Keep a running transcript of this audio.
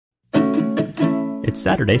It's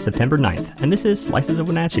Saturday, September 9th, and this is Slices of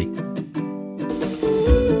Wenatchee.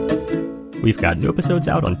 We've got new episodes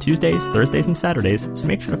out on Tuesdays, Thursdays, and Saturdays, so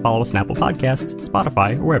make sure to follow us on Apple Podcasts,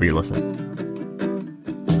 Spotify, or wherever you listen.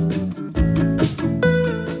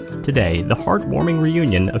 Today, the heartwarming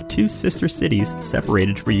reunion of two sister cities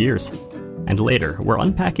separated for years. And later, we're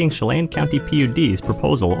unpacking Chelan County PUD's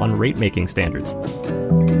proposal on rate-making standards.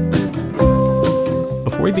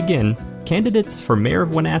 Before we begin, candidates for mayor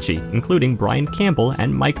of Wenatchee, including Brian Campbell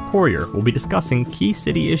and Mike Poirier, will be discussing key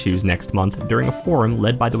city issues next month during a forum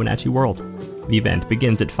led by the Wenatchee World. The event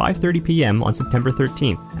begins at 5:30 p.m. on September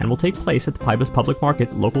 13th and will take place at the Pybus Public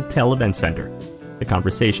Market Local Tel Event Center. The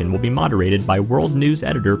conversation will be moderated by World News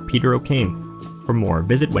editor Peter O'Kane. For more,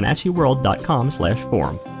 visit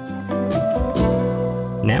wenatcheeworld.com/forum.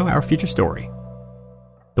 Now our feature story.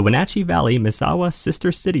 The Wenatchee Valley Misawa Sister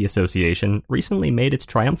City Association recently made its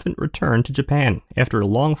triumphant return to Japan after a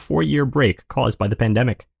long 4-year break caused by the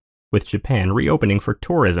pandemic. With Japan reopening for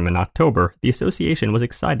tourism in October, the association was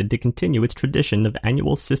excited to continue its tradition of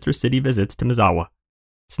annual sister city visits to Misawa.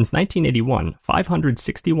 Since 1981,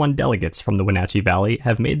 561 delegates from the Wenatchee Valley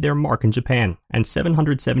have made their mark in Japan, and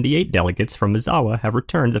 778 delegates from Misawa have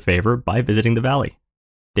returned the favor by visiting the valley.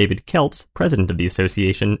 David Keltz, president of the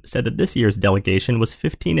association, said that this year's delegation was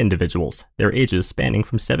 15 individuals, their ages spanning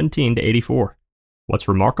from 17 to 84. What's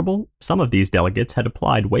remarkable? Some of these delegates had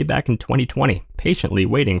applied way back in 2020, patiently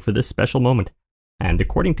waiting for this special moment. And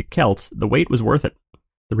according to Keltz, the wait was worth it.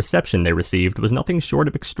 The reception they received was nothing short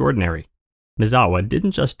of extraordinary. Misawa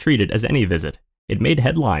didn't just treat it as any visit, it made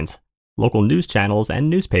headlines. Local news channels and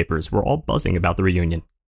newspapers were all buzzing about the reunion.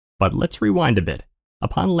 But let's rewind a bit.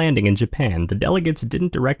 Upon landing in Japan, the delegates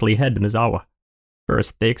didn't directly head to Misawa.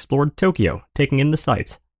 First, they explored Tokyo, taking in the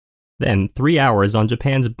sights. Then, 3 hours on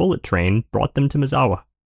Japan's bullet train brought them to Misawa.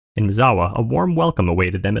 In Misawa, a warm welcome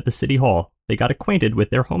awaited them at the city hall. They got acquainted with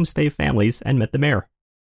their homestay families and met the mayor.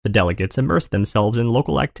 The delegates immersed themselves in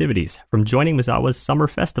local activities, from joining Misawa's summer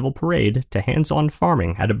festival parade to hands-on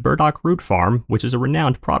farming at a burdock root farm, which is a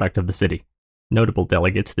renowned product of the city. Notable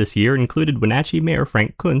delegates this year included Wenatchee Mayor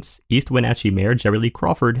Frank Kuntz, East Wenatchee Mayor Jerry Lee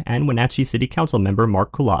Crawford, and Wenatchee City Council member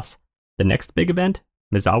Mark Kulas. The next big event?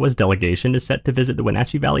 Misawa's delegation is set to visit the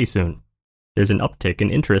Wenatchee Valley soon. There's an uptick in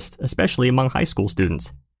interest, especially among high school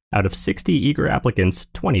students. Out of 60 eager applicants,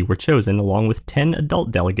 20 were chosen along with 10 adult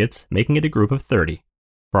delegates, making it a group of 30.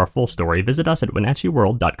 For our full story, visit us at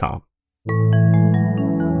wenatcheeworld.com.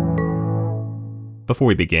 Before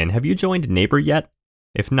we begin, have you joined Neighbor yet?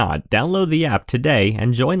 If not, download the app today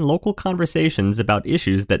and join local conversations about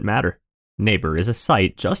issues that matter. Neighbor is a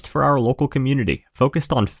site just for our local community,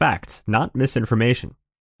 focused on facts, not misinformation.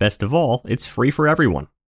 Best of all, it's free for everyone.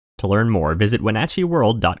 To learn more, visit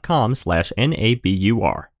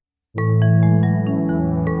wenatcheeworld.com/NABUR.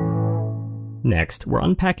 Next, we're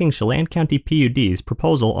unpacking Chelan County PUD's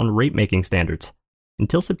proposal on rate-making standards.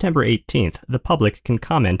 Until September 18th, the public can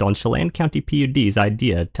comment on Chelan County PUD's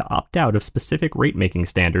idea to opt out of specific rate-making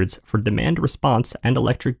standards for demand response and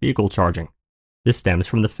electric vehicle charging. This stems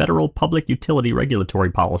from the Federal Public Utility Regulatory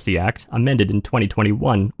Policy Act, amended in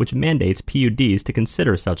 2021, which mandates PUDs to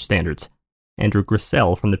consider such standards. Andrew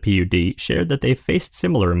Grissell from the PUD shared that they've faced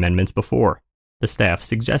similar amendments before. The staff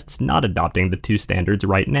suggests not adopting the two standards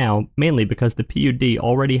right now, mainly because the PUD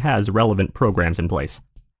already has relevant programs in place.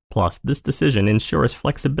 Plus, this decision ensures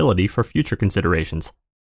flexibility for future considerations.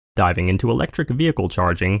 Diving into electric vehicle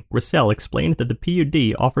charging, Grissell explained that the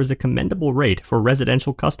PUD offers a commendable rate for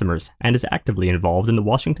residential customers and is actively involved in the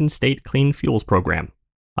Washington State Clean Fuels Program.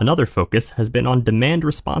 Another focus has been on demand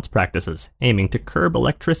response practices, aiming to curb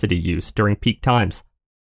electricity use during peak times.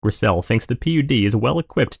 Grissell thinks the PUD is well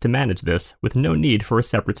equipped to manage this with no need for a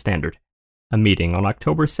separate standard. A meeting on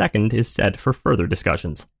October 2nd is set for further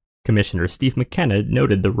discussions. Commissioner Steve McKenna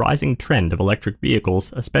noted the rising trend of electric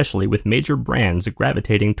vehicles, especially with major brands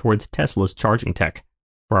gravitating towards Tesla's charging tech.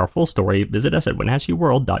 For our full story, visit us at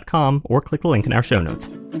wenatcheeworld.com or click the link in our show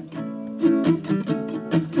notes.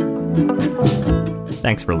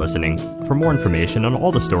 Thanks for listening. For more information on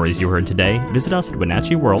all the stories you heard today, visit us at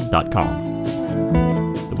wenatcheeworld.com.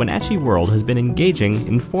 The Wenatchee World has been engaging,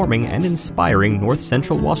 informing, and inspiring North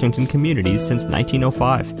Central Washington communities since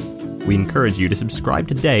 1905. We encourage you to subscribe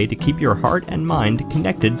today to keep your heart and mind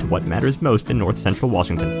connected to what matters most in North Central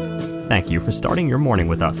Washington. Thank you for starting your morning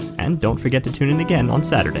with us, and don't forget to tune in again on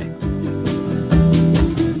Saturday.